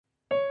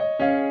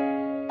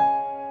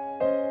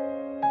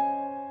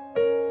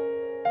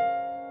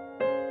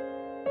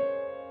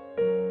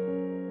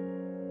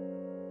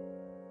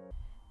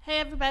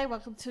everybody.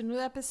 Welcome to a new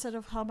episode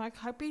of Hallmark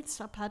Heartbeats,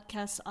 a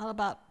podcast all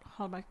about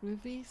Hallmark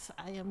movies.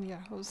 I am your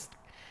host,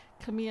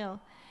 Camille.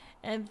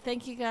 And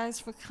thank you guys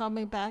for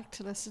coming back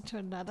to listen to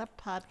another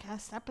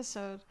podcast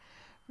episode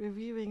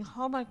reviewing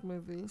Hallmark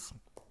movies.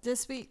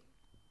 This week,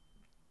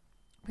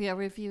 we are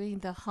reviewing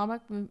the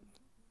Hallmark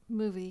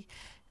movie,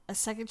 A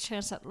Second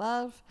Chance at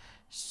Love,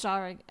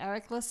 starring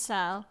Eric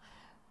LaSalle,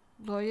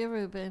 Gloria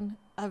Reuben,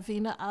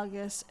 Avina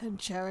August, and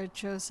Jared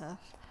Joseph.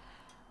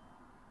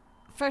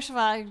 First of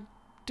all, I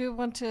do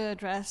want to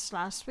address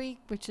last week,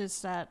 which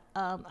is that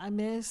I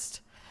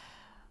missed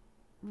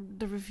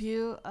the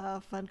review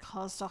of When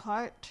Calls the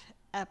Heart,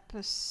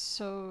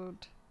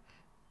 episode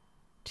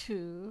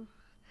 3.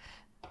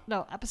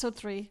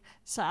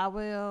 So I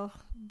will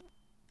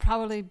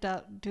probably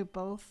do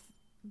both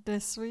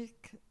this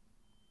week,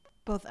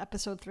 both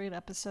episode 3 and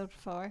episode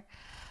 4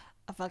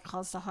 of When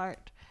Calls the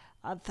Heart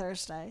on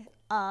Thursday.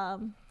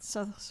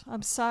 So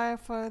I'm sorry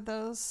for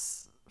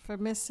those for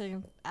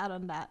missing out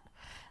on that.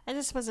 I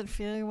just wasn't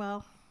feeling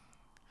well.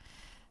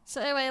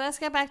 So anyway, let's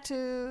get back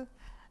to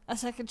A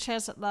Second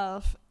Chance at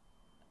Love.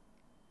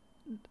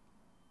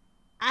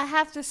 I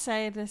have to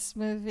say this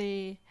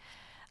movie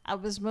I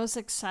was most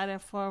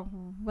excited for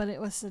when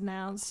it was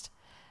announced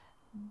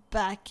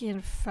back in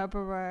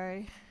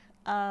February.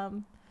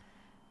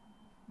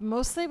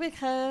 Mostly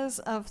because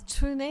of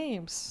two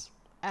names,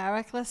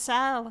 Eric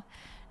LaSalle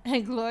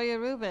and Gloria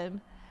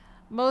Reuben.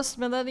 Most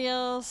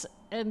millennials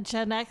and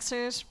Gen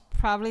Xers,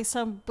 probably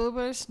some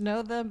boomers,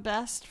 know them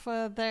best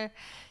for their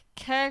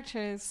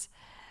characters.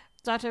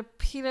 Dr.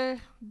 Peter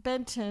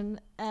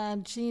Benton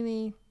and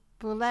Jeannie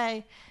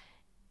Bulley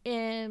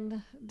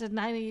in the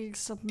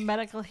 90s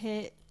medical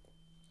hit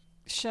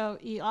show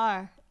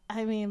ER.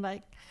 I mean,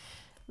 like,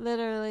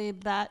 literally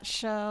that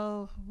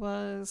show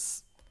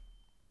was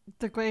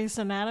the Grey's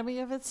Anatomy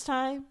of its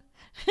time.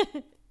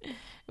 It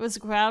was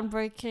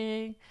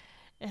groundbreaking.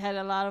 It had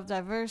a lot of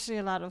diversity,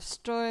 a lot of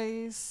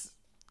stories.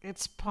 It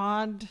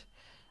spawned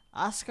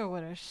Oscar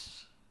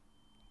winners.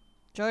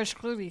 George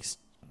Clooney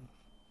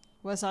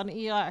was on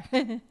ER.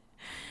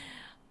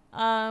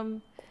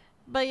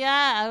 But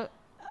yeah,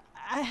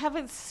 I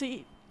haven't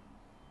seen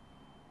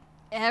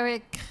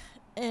Eric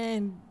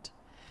and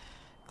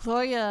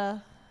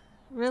Gloria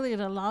really in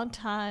a long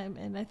time,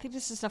 and I think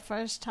this is the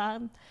first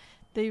time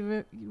they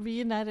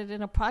reunited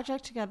in a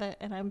project together,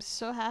 and I'm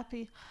so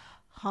happy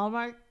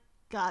Hallmark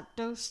got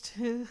those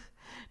two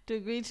to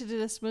agree to do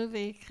this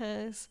movie,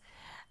 because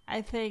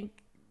I think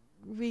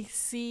we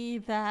see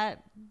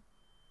that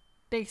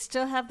they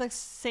still have the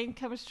same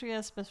chemistry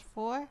as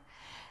before.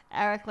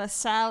 Eric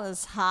LaSalle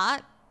is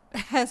hot,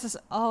 as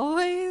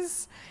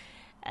always,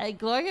 and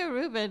Gloria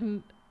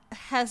Reuben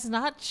has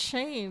not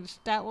changed.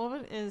 That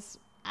woman is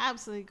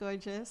absolutely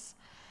gorgeous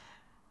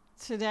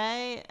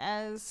today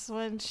as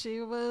when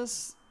she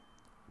was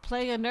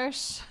playing a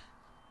nurse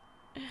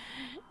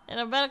in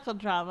a medical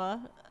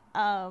drama.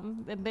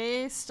 And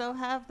they still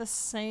have the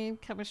same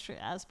chemistry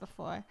as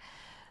before.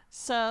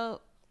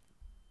 So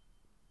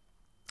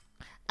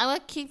I'm going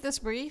to keep this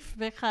brief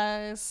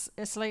because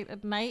it's late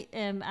at night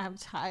and I'm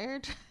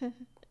tired.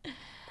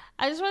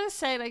 I just want to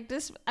say, like,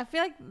 this, I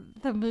feel like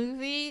the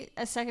movie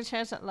A Second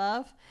Chance at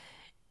Love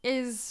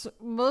is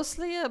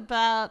mostly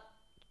about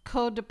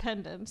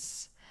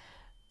codependence.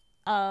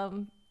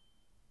 God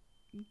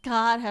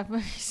have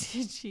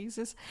mercy,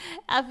 Jesus.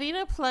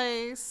 Avina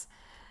plays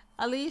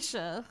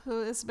Alicia,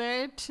 who is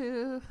married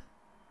to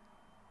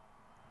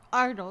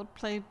Arnold,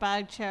 played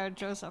by Jared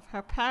Joseph.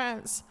 Her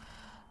parents,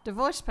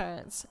 divorced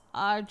parents,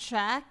 are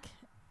Jack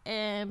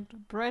and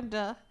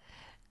Brenda,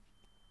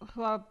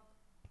 who are,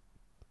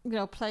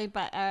 played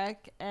by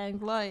Eric and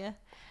Gloria.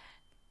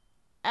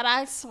 And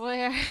I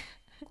swear,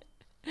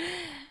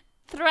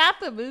 throughout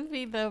the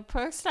movie, the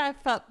person I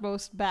felt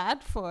most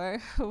bad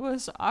for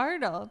was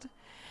Arnold.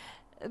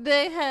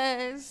 It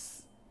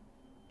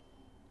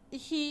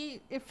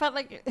felt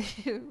like,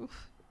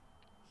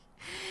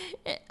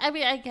 I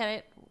mean, I get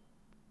it.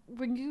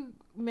 When you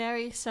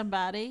marry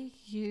somebody,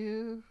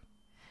 you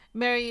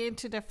marry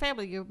into their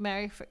family. You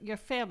marry for your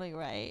family,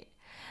 right?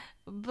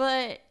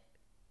 But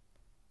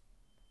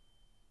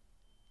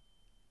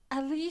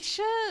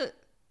Alicia,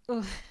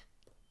 ugh.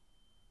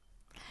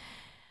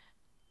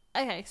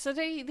 Okay, so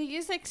they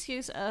use the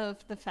excuse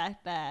of the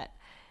fact that,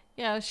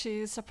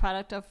 she's a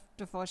product of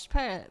divorced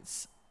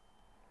parents.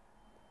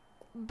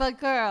 But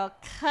girl,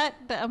 cut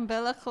the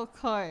umbilical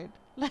cord.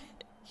 Like,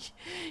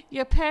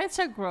 your parents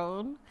are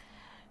grown.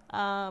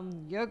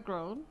 You're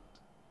grown.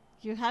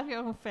 You have your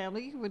own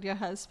family with your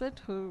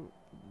husband who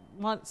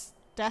wants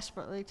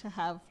desperately to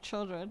have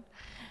children.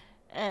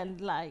 And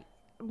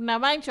now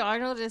mind you,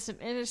 Arnold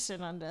isn't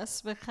innocent on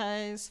this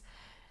because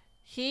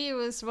he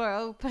was more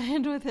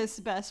open with his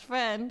best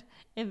friend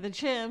in the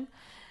gym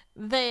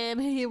than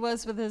he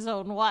was with his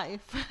own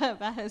wife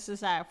about his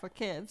desire for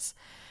kids.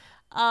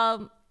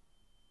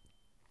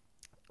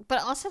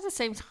 But also at the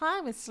same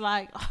time, it's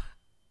like,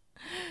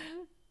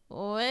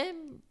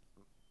 when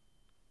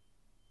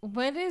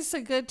is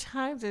a good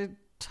time to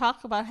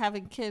talk about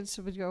having kids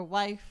with your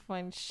wife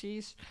when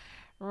she's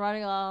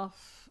running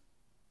off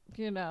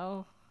you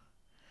know,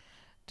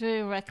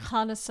 doing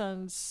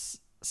reconnaissance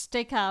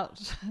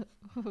stakeout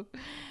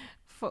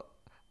for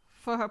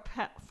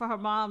for her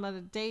mom at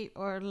a date,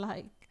 or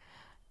like,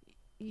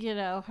 you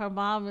know, her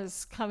mom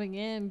is coming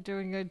in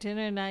during her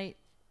dinner night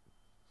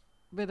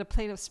with a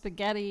plate of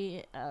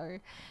spaghetti,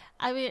 or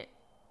I mean,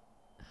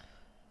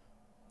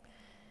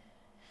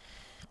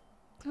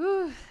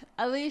 whew,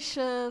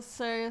 Alicia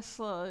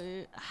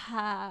seriously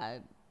had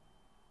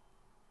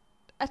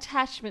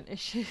attachment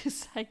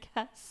issues, I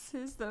guess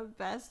is the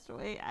best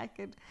way I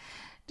could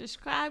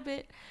describe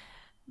it,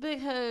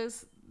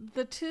 because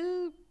the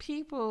two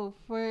people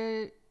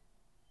were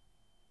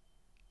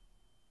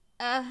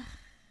uh,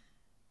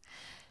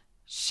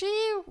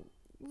 she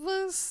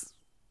was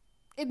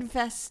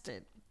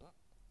invested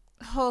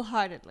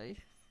wholeheartedly,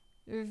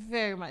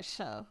 very much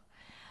so,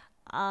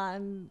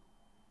 on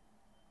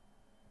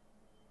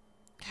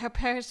her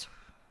parents'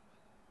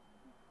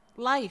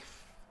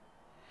 life.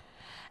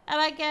 And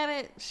I get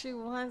it, she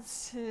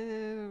wants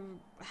to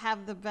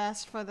have the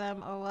best for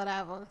them or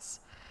whatever.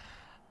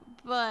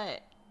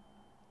 But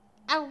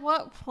at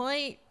what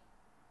point?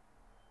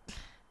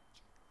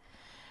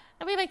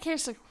 I mean, like,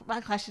 here's my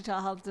question to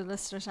all the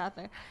listeners out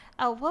there.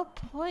 At what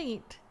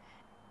point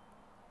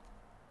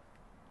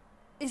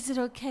is it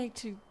okay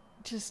to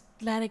just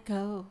let it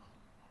go?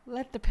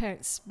 Let the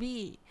parents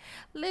be.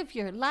 Live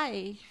your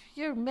life.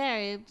 You're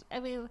married. I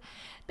mean,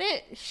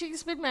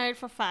 she's been married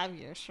for 5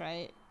 years,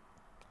 right?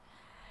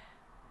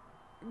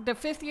 The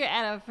 5th year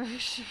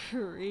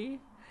anniversary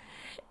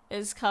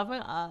is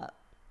coming up.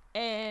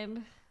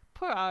 And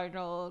poor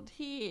Arnold,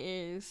 he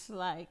is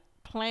like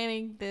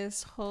planning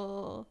this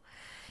whole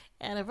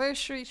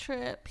anniversary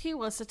trip. He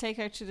wants to take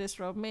her to this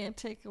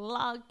romantic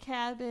log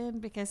cabin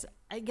because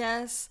I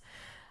guess,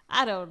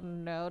 I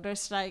don't know,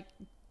 there's like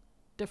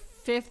the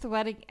 5th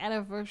wedding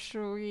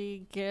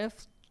anniversary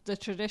gift, the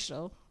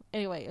traditional,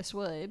 anyway, it's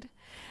wood.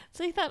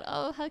 So he thought,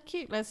 oh, how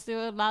cute, let's do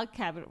a log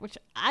cabin, which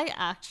I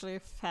actually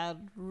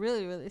found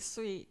really, really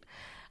sweet.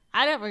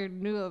 I never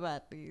knew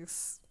about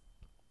these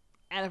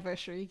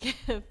anniversary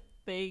gift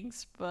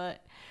things,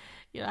 but,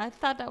 you know, I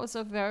thought that was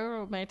a very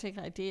romantic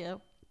idea.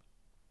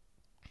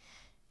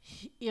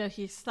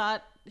 He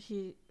thought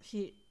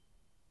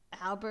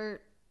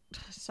Albert,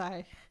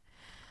 sorry,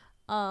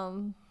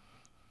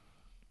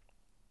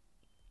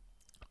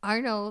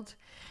 Arnold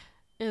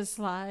is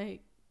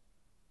like,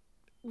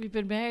 we've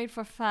been married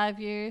for 5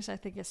 years. I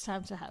think it's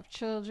time to have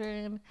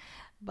children.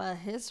 But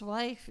his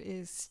wife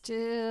is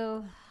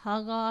still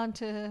hung on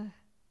to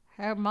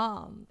her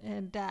mom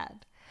and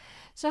dad.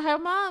 So her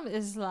mom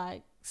is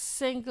like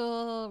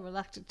single,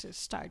 reluctant to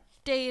start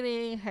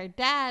dating. Her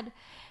dad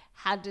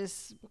had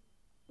this,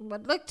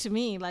 what looked to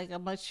me like a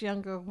much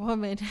younger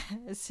woman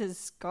as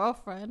his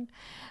girlfriend.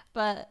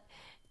 But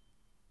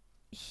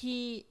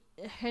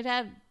her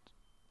dad,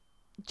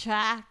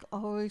 Jack,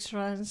 always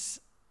runs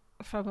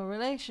from a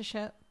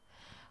relationship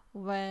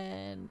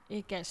when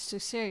it gets too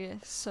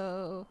serious.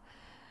 So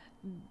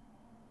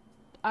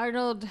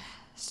Arnold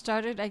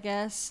started, I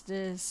guess,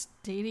 this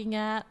dating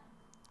app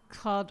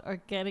called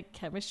Organic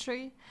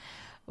Chemistry,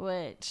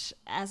 which,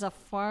 as a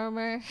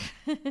former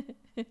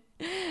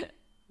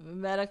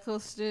medical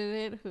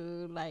student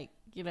who, like,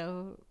 you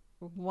know,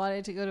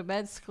 wanted to go to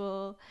med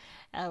school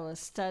and was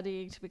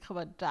studying to become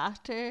a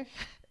doctor,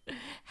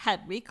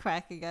 had me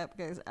cracking up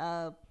because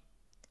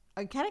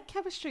organic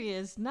chemistry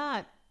is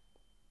not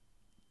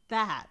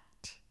that.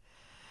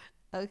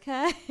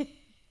 Okay?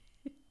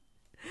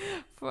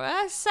 For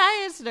us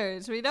science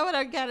nerds, we know what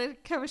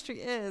organic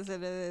chemistry is,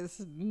 and it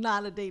is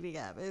not a dating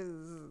app. It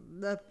is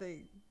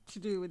nothing to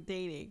do with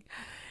dating.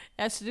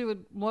 It has to do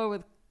with more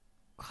with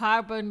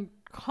carbon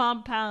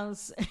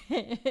compounds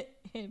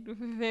and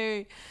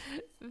very,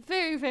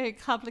 very, very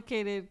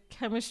complicated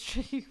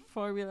chemistry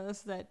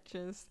formulas that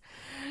just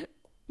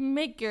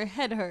make your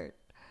head hurt.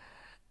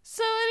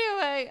 So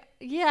anyway,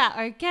 yeah,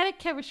 organic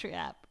chemistry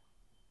app.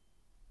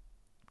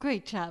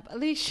 Great job.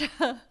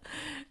 Alicia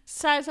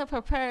signs up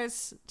her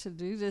parents to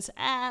do this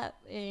app,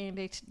 and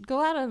they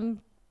go out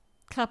on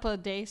a couple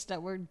of dates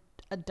that were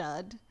a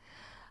dud.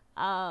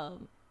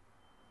 And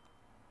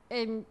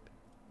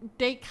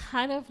they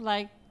kind of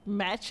like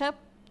match up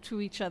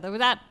to each other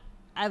without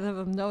either of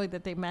them knowing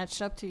that they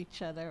matched up to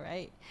each other,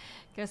 right?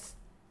 Because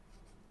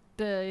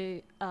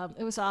it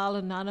was all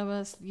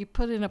anonymous. You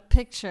put in a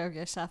picture of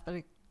yourself, but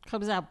it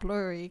comes out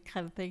blurry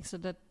kind of thing, so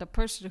that the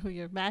person who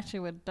you're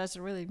matching with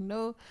doesn't really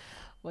know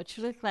what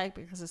you look like,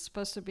 because it's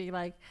supposed to be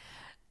like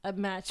a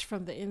match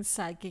from the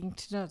inside, getting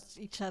to know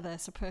each other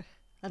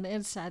on the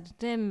inside.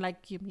 Then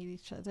like you meet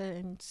each other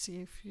and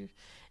see if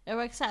it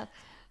works out.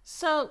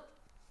 So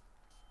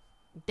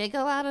they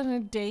go out on a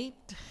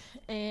date,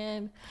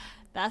 and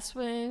that's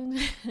when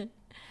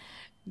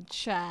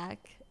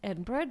Jack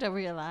and Brenda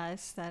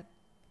realize that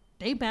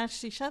they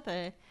matched each other,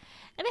 and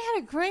they had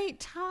a great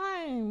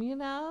time, you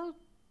know,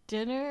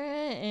 dinner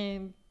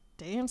and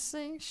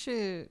dancing.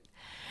 Shoot.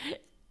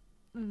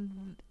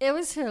 It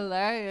was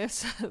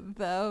hilarious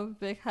though,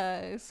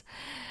 because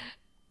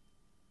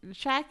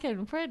Jack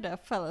and Brenda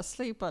fell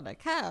asleep on the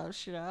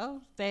couch.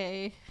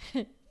 They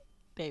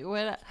they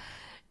went.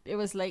 It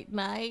was late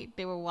night.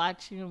 They were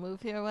watching a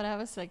movie or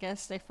whatever. So I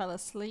guess they fell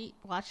asleep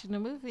watching the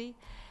movie,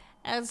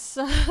 and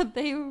so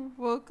they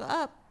woke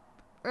up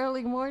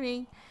early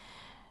morning.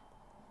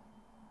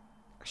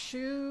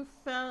 Shoe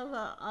fell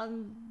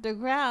on the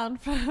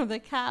ground from the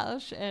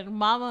couch, and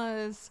Mama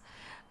is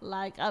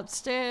like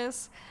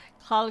upstairs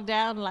calling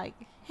down, like,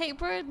 "Hey,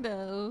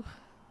 Brenda,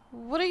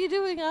 what are you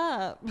doing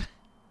up?"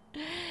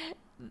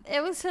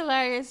 It was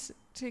hilarious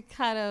to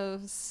kind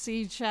of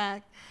see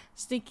Jack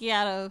sneaking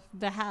out of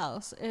the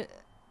house.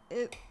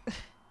 It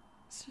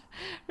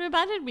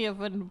reminded me of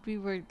when we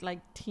were like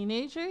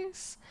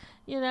teenagers,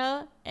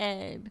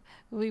 and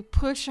we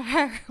push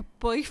our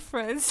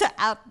boyfriends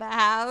out the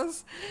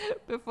house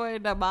before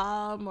the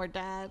mom or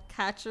dad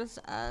catches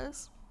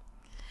us.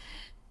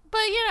 But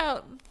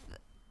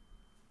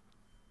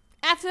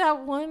after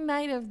that one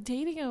night of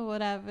dating or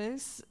whatever,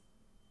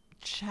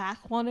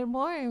 Jack wanted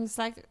more. He was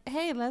like,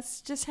 "Hey,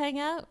 let's just hang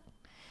out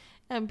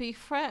and be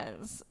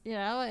friends,"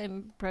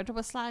 and Brenda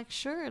was like,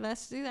 "Sure,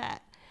 let's do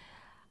that."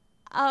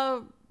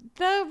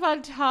 The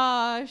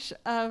montage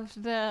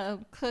of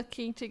them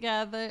cooking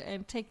together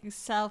and taking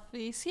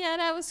selfies, yeah,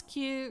 that was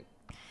cute.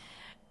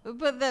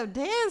 But them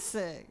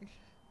dancing,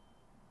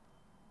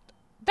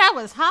 that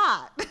was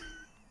hot.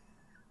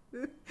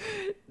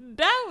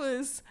 That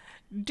was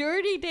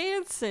dirty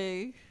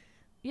dancing.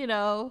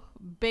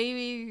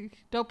 Baby,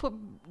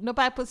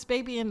 nobody puts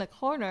baby in the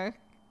corner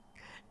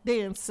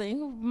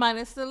dancing,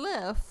 minus the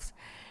lift.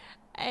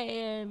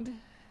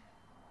 And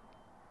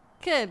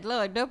good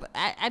Lord, no,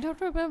 I don't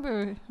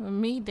remember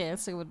me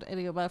dancing with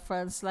any of my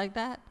friends like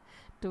that.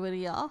 Do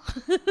any of y'all?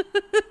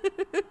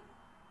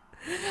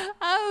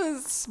 I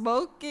was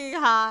smoking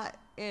hot,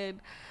 and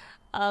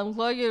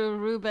Gloria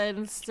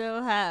Reuben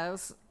still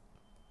has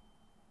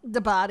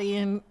the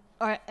body,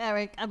 or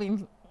Eric. I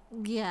mean,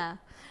 yeah.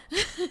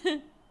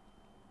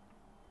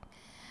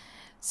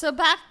 So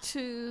back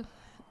to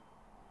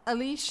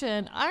Alicia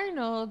and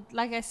Arnold.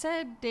 Like I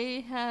said,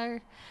 they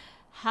are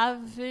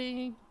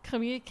having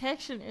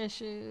communication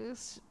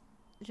issues.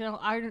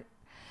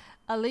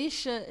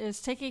 Alicia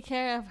is taking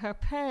care of her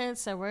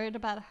parents and worried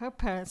about her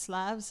parents'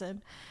 lives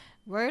and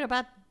worried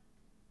about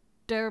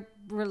their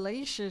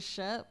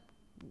relationship.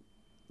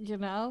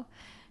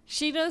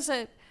 She knows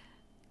that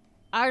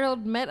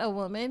Arnold met a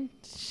woman.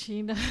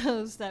 She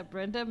knows that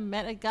Brenda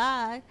met a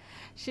guy.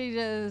 She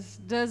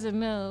just doesn't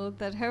know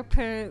that her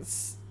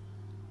parents'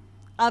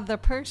 other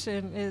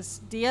person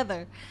is the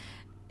other,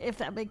 if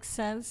that makes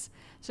sense.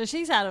 So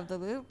she's out of the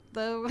loop.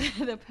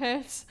 The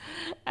parents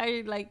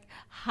are like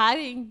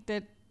hiding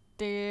that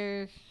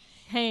they're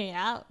hanging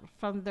out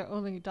from their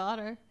only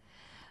daughter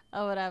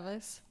or whatever.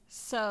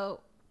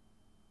 So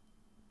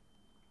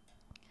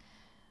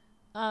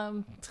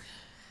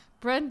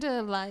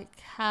Brenda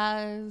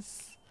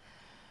has,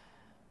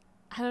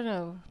 I don't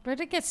know,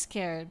 Brenda gets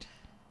scared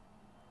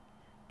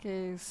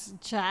because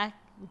Jack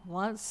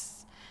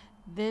wants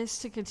this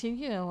to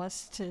continue and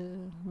wants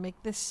to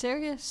make this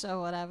serious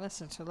or whatever.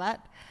 So to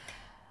let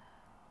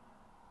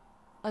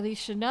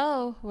Alicia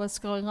know what's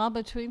going on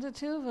between the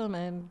two of them,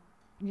 and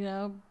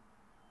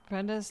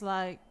Brenda's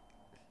like,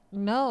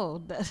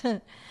 "No,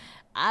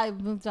 I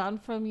moved on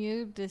from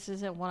you. This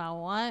isn't what I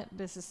want.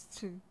 This is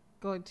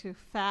going too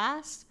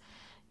fast.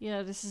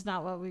 This is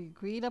not what we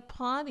agreed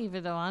upon."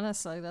 Even though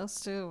honestly,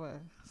 those two were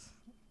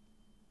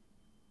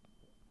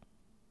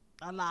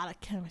a lot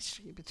of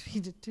chemistry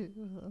between the two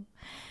of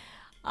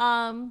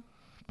them.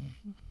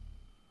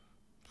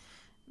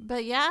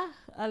 But yeah,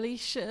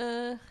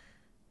 Alicia,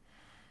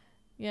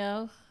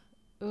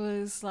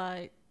 was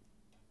like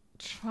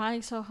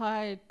trying so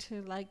hard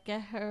to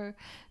get her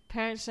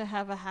parents to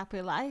have a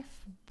happy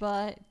life,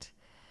 but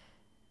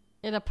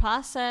in the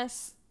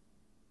process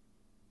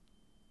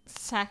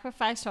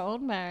sacrificed her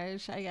own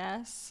marriage, I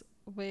guess,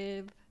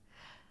 with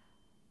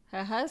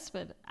her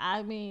husband.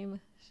 I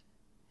mean,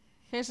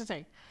 here's the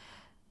thing.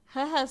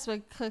 Her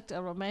husband cooked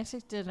a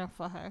romantic dinner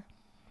for her.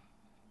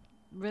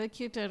 Really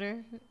cute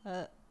dinner.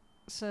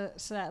 So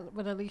that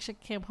when Alicia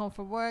came home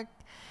from work,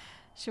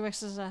 she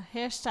works as a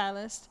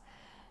hairstylist.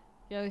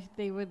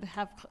 They would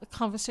have a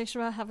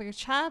conversation about having a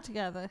child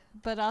together.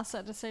 But also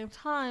at the same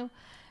time,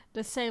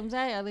 the same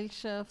day,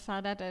 Alicia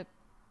found out that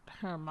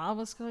her mom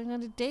was going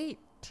on a date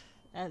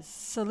at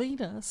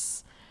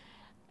Selena's.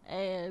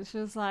 And she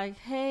was like,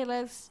 "Hey,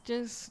 let's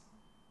just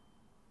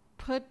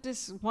put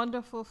this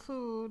wonderful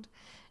food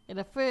in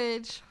the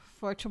fridge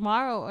for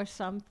tomorrow or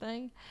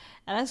something,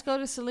 and let's go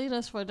to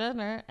Selena's for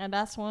dinner." And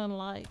that's when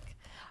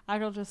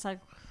Arnold was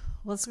like,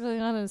 "What's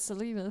going on in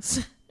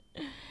Selena's?"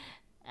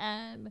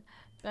 And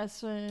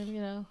that's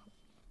when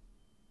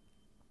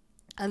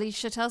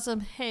Alicia tells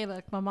him, "Hey,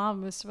 look, my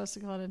mom was supposed to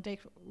go on a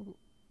date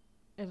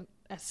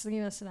at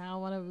Selena's and I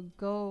don't want to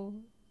go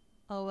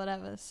or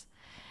whatever."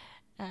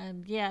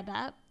 And yeah,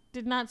 that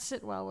did not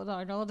sit well with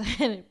Arnold,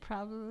 and it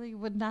probably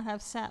would not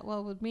have sat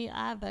well with me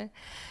either.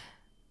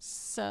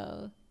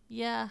 So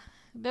yeah,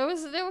 there were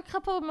a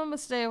couple of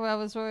moments there where I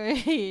was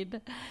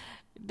worried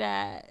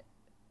that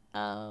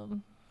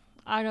um,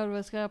 Arnold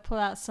was gonna pull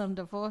out some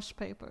divorce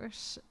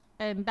papers,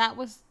 and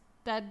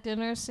that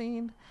dinner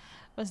scene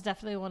was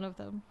definitely one of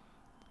them.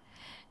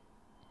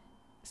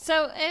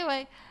 So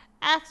anyway,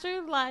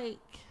 after like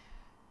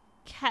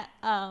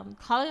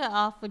calling it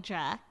off with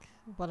Jack,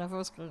 whatever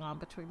was going on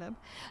between them,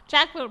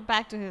 Jack went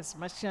back to his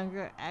much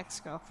younger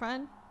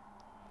ex-girlfriend,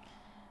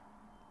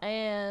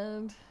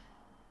 and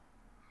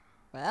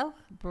well,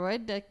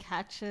 Brenda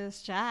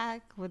catches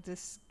Jack with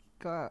this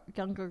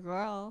younger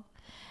girl,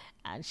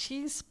 and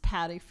she's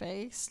pouty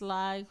faced,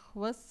 like,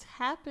 "What's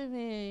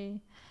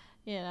happening?"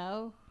 You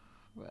know,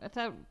 I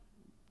thought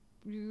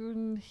you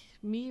and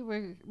me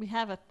we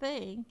have a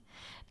thing.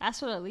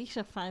 That's when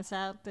Alicia finds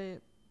out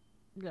that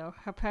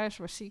her parents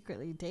were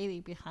secretly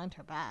dating behind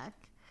her back.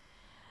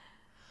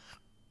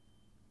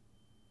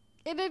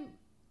 And then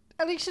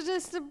Alicia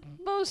does the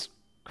most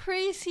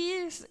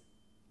craziest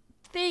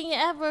thing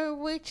ever,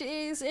 which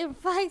is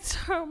invites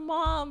her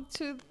mom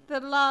to the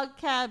log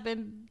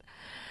cabin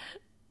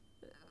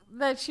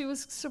that she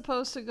was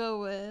supposed to go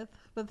with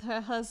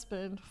her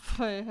husband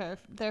for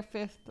their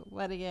 5th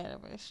wedding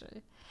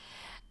anniversary.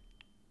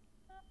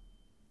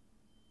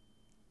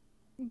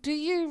 Do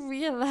you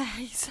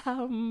realize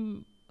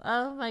oh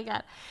my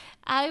god,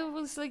 I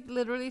was like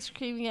literally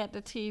screaming at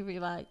the TV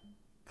like,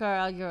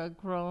 "Girl, you're a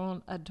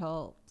grown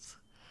adult.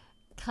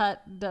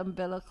 Cut the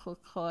umbilical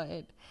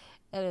cord.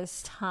 It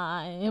is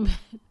time."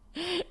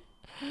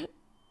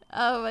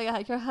 Oh my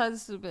god, your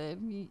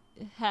husband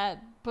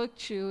had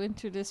booked you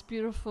into this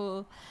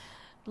beautiful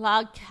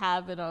log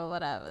cabin or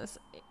whatever.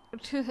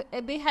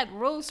 And they had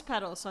rose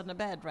petals on the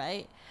bed,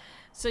 right?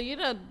 So,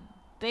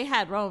 they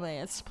had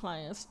romance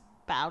plans.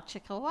 Bow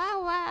chicka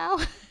wow wow.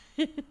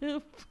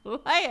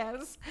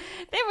 Plans.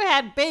 They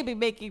had baby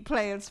making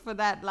plans for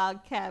that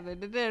log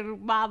cabin. And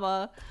then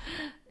mama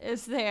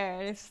is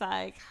there. It's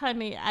like,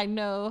 "Honey, I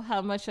know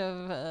how much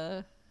of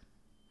a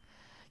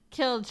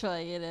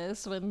killjoy it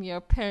is when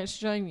your parents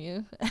join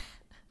you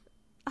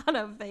on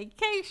a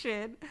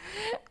vacation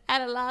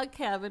at a log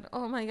cabin."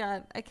 Oh my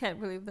god, I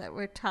can't believe that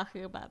we're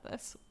talking about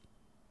this.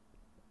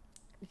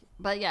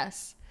 But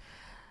yes,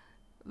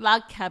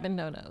 log cabin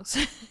no-nos.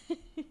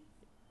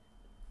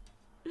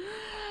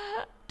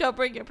 Don't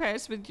bring your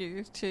parents with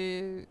you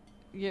to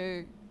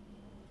your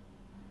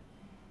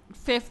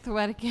 5th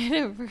wedding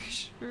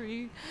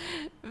anniversary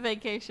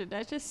vacation.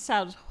 That just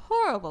sounds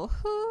horrible.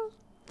 Who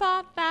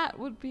thought that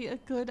would be a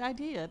good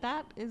idea?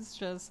 That is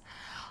just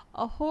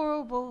a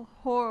horrible,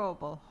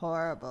 horrible,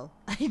 horrible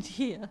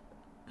idea.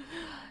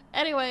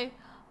 Anyway,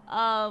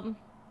 I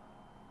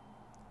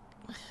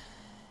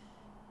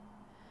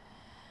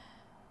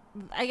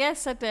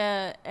guess at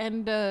the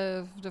end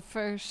of the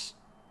first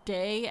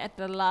day at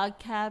the log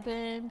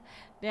cabin,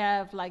 they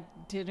have like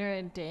dinner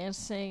and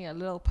dancing, a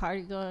little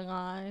party going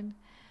on.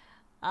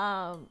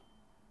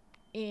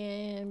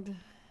 And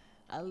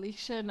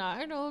Alicia and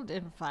Arnold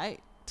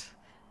invite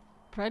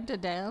Brenda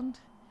down.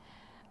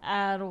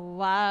 And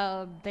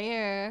while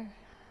there,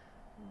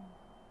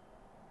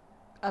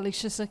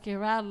 Alicia's looking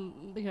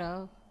around,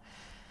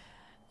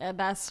 and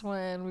that's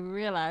when we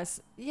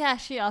realized, yeah,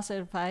 she also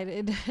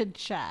invited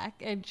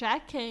Jack. And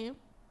Jack came,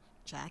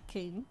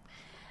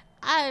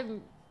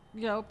 and,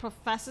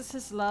 professes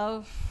his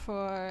love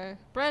for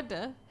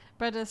Brenda.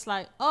 Brenda's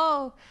like,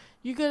 "Oh,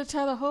 you gonna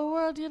tell the whole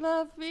world you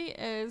love me?"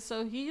 And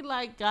so he,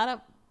 got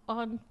up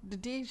on the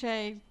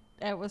DJ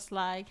and was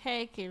like,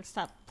 "Hey, can you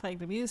stop playing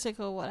the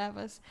music or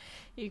whatever?"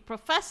 He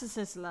professes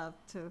his love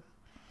to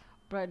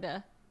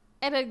Brenda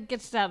and then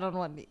gets down on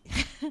one knee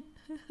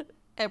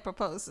and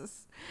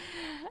proposes.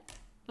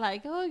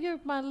 Like, "Oh, you're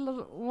my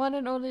one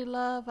and only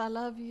love. I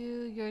love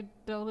you. You're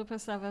the only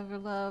person I've ever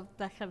loved."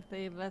 That kind of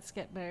thing. "Let's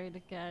get married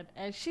again."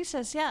 And she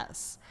says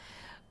yes,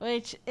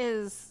 which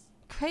is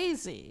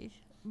crazy,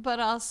 but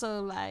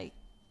also,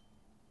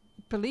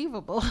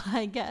 believable,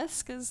 I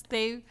guess, because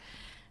they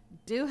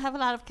do have a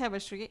lot of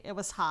chemistry. It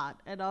was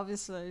hot. And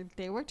obviously,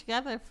 they were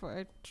together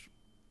for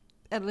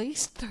at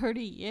least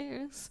 30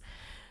 years.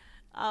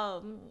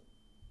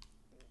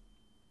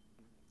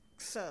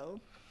 So,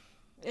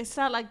 it's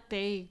not like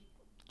they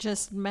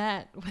just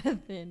met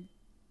within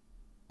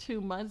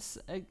 2 months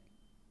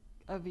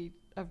of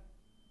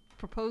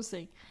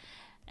proposing.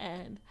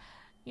 And,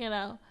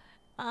 at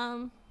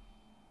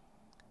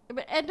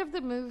the end of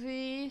the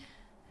movie,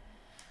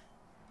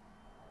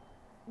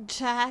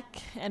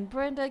 Jack and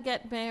Brenda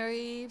get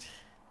married.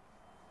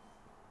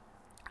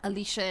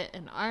 Alicia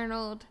and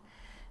Arnold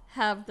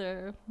have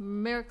their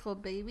miracle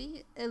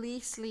baby,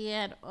 Elise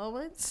Leanne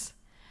Owens.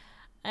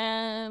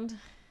 And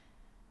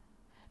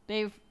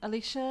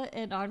Alicia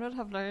and Arnold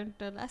have learned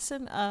the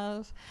lesson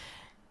of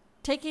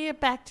taking it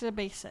back to the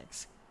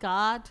basics.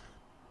 God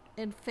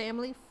and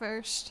family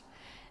first.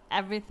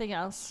 Everything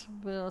else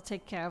will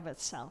take care of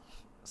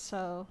itself.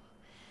 So,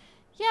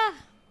 yeah.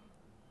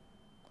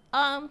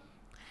 I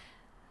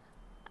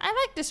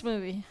like this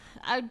movie.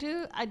 I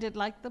did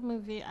like the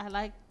movie. I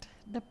liked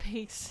the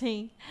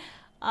pacing.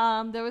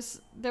 There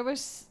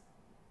was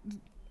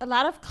a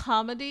lot of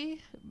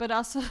comedy, but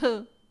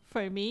also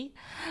for me,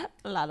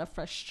 a lot of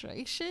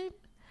frustration.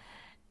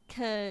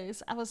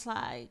 because I was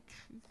like,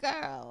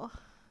 girl,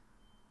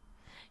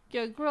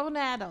 you're a grown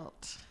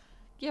adult.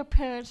 Your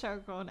parents are a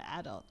grown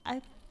adult.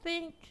 I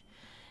think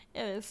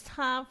it is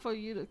time for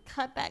you to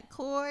cut that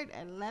cord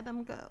and let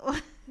them go.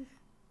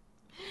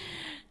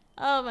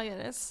 Oh my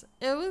goodness,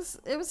 it was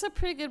a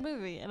pretty good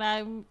movie, and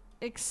I'm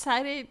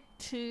excited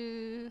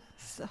to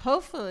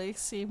hopefully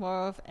see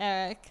more of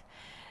Eric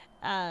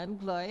and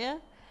Gloria.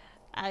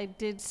 I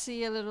did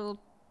see a little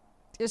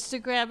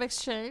Instagram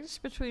exchange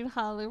between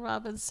Holly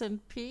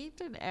Robinson Pete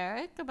and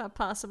Eric about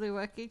possibly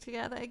working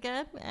together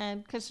again,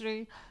 and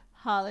considering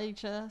Holly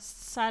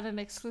just signed an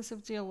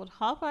exclusive deal with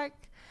Hallmark,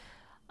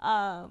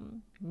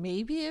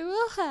 maybe it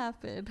will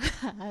happen.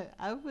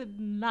 I would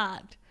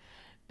not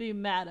be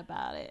mad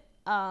about it.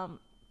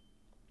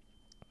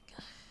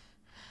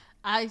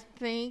 I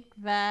think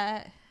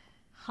that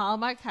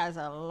Hallmark has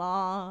a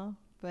long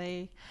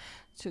way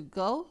to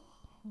go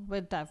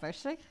with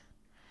diversity.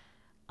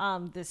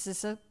 This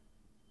is a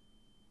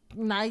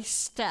nice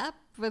step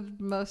with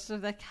most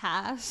of the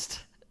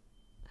cast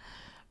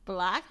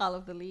black. All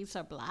of the leads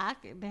are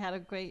black. They had a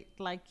great,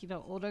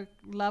 older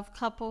love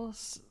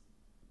couples,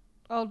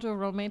 older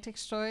romantic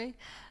story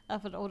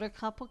of an older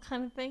couple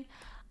kind of thing.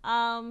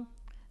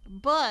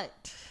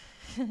 But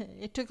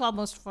it took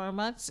almost 4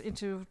 months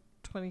into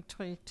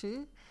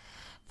 2022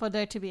 for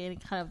there to be any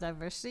kind of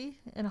diversity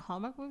in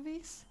Hallmark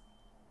movies.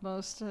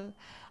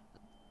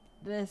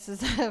 This is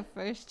the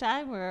first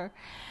time where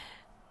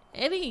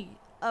any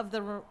of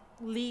the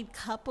lead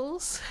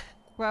couples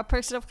were a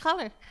person of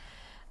color,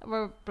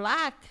 were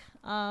black.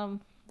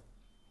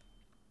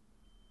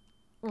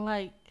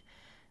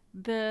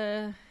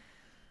 There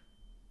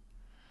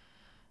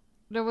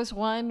was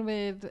one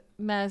with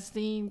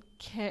Nazdeen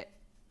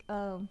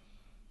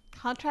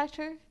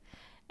Contractor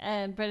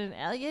and Brendan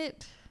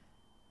Elliott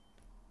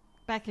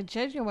back in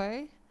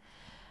January.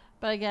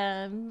 But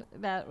again,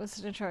 that was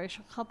an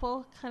interracial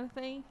couple kind of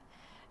thing.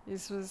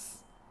 This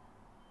was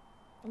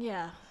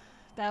the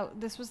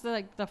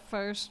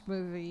first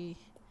movie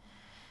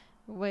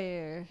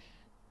where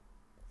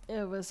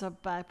it was a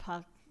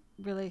BIPOC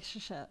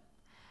relationship.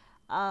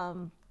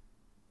 Hallmark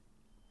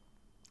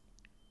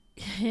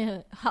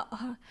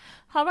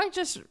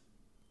just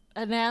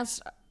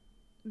announced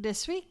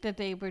this week that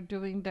they were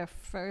doing their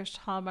first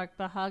Hallmark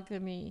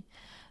Mahogany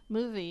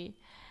movie,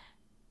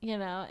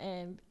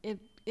 and it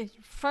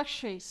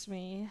frustrates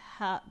me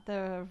how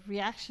the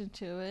reaction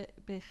to it,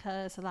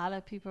 because a lot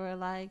of people are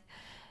like,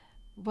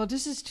 well,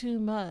 this is too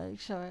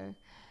much, or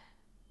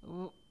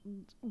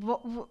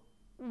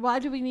why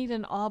do we need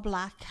an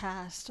all-black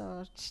cast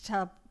or to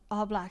tell an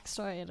all-black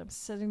story? And I'm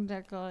sitting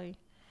there going,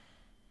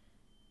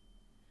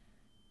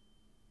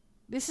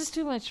 this is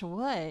too much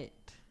what?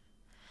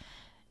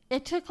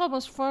 It took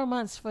almost 4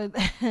 months for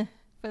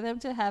them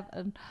to have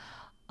an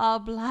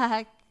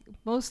all-black,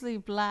 mostly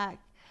black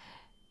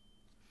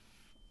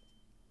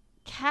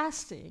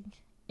casting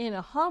in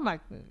a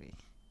Hallmark movie.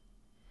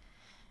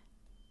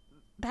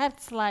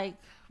 That's like,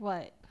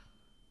 what?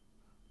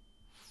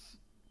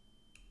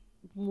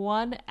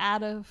 1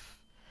 out of,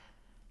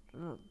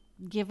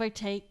 give or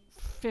take,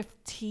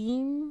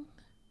 15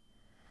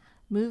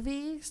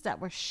 movies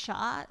that were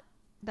shot,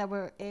 that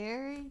were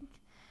airing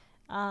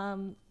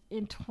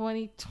in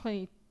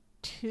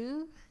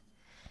 2022,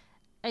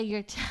 and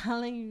you're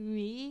telling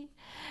me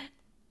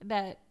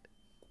that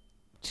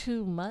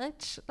too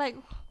much? Like,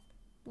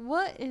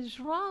 what is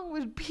wrong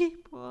with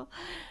people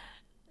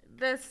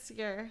this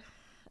year?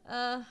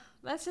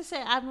 Let's just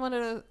say I'm one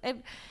of those.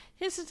 And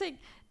here's the thing: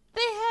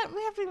 we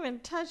haven't even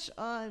touched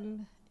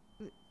on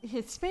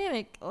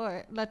Hispanic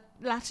or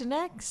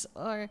Latinx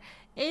or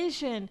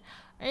Asian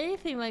or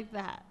anything like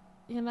that.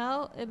 And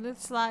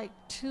it's like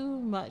too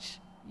much.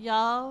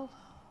 Y'all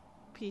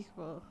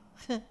people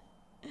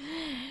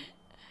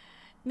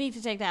need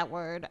to take that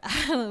word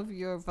out of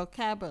your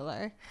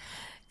vocabulary,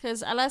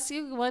 because unless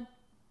you want,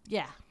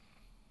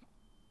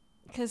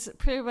 because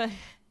pretty much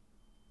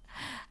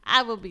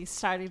I will be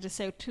starting to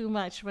say too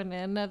much when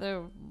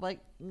another,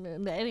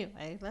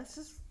 anyway, let's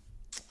just.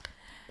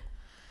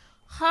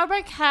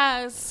 Hallmark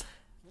has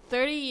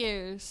 30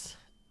 years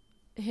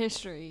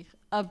history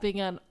of being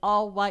an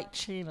all-white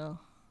channel,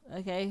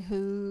 okay,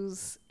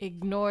 who's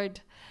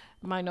ignored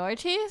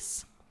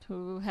minorities,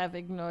 who have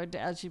ignored the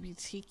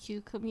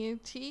LGBTQ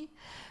community,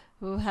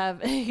 who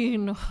have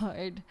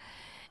ignored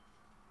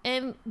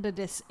and the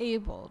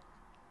disabled.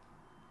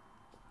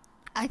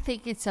 I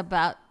think it's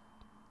about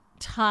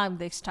time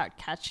they start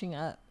catching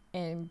up,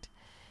 and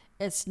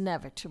it's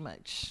never too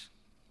much.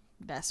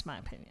 That's my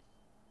opinion.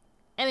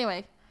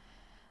 Anyway,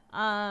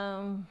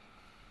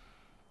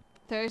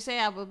 Thursday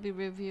I will be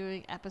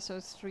reviewing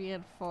episodes 3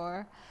 and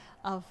 4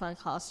 of Fun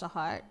Calls to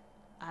Heart.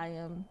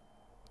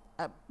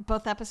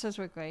 Both episodes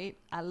were great.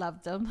 I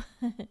loved them.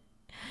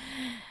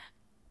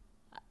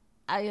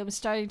 I am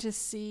starting to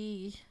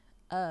see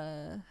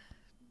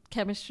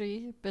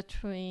chemistry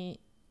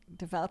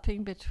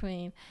developing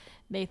between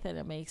Nathan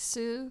and Mei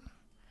Su.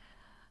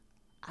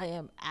 I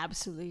am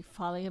absolutely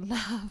falling in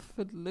love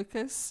with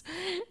Lucas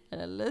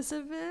and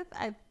Elizabeth.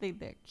 I think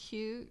they're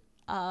cute.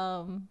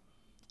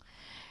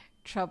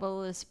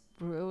 Trouble is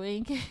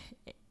brewing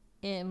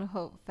in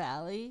Hope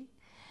Valley.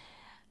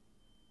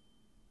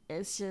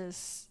 It's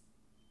just,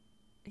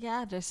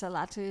 yeah, there's a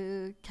lot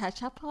to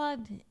catch up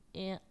on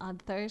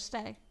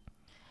Thursday.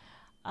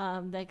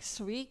 Next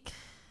week,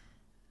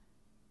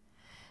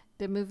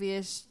 the movie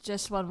is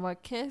Just One More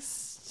Kiss,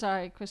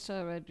 starring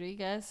Crystal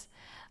Rodriguez.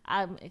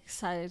 I'm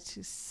excited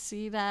to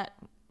see that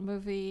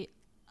movie.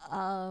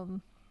 A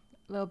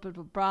little bit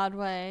of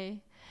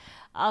Broadway.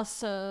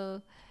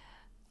 Also,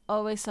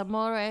 Always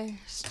Amore,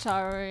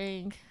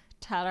 starring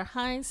Tyler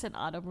Hines and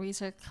Autumn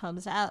Reeser,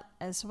 comes out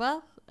as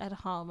well at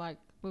Hallmark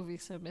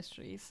Movies and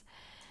Mysteries.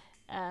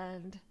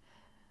 And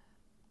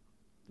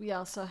we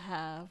also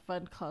have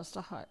One Calls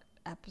the Heart,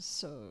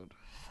 episode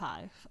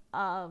 5.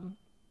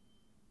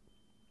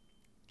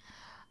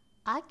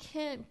 I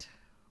can't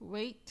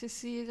wait to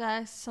see you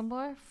guys some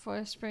more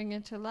for Spring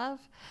Into Love.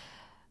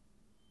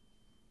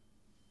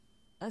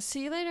 I'll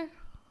see you later.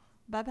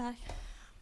 Bye-bye.